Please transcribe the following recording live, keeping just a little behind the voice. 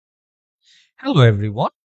Hello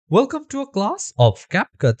everyone, welcome to a class of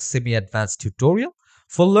Capcut semi-advanced tutorial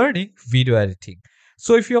for learning video editing.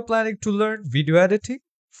 So if you're planning to learn video editing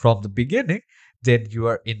from the beginning, then you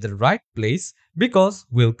are in the right place because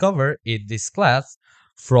we'll cover in this class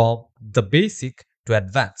from the basic to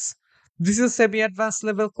advanced. This is a semi-advanced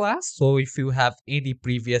level class, so if you have any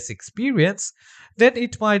previous experience, then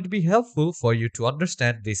it might be helpful for you to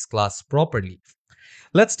understand this class properly.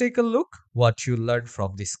 Let's take a look what you learned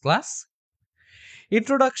from this class.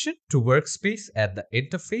 Introduction to Workspace and the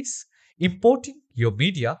interface, importing your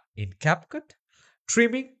media in Capcut,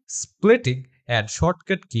 trimming, splitting, and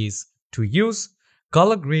shortcut keys to use,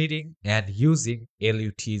 color grading and using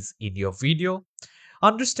LUTs in your video,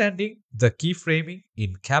 understanding the keyframing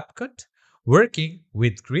in Capcut, working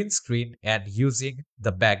with green screen and using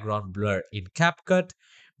the background blur in Capcut,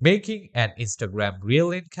 making an Instagram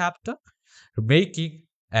reel in Capcut, making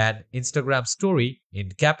an Instagram story in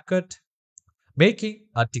Capcut, making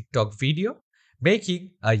a TikTok video, making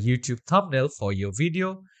a YouTube thumbnail for your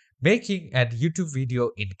video, making a YouTube video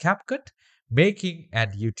in CapCut, making a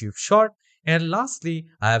YouTube short, and lastly,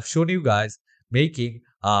 I have shown you guys making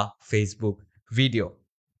a Facebook video.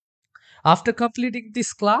 After completing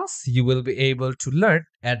this class, you will be able to learn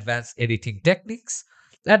advanced editing techniques,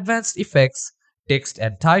 advanced effects, text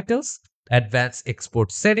and titles, advanced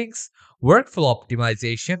export settings, workflow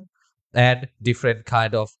optimization, and different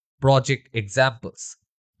kind of project examples.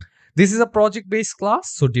 This is a project-based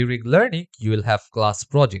class, so during learning, you will have class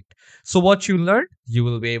project. So what you learn, you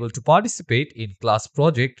will be able to participate in class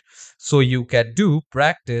project so you can do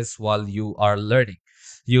practice while you are learning.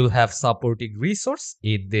 You'll have supporting resource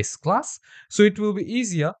in this class, so it will be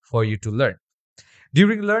easier for you to learn.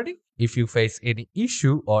 During learning, if you face any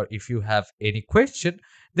issue or if you have any question,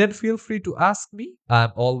 then feel free to ask me.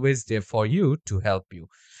 I'm always there for you to help you.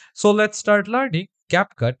 So let's start learning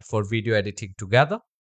CapCut for video editing together.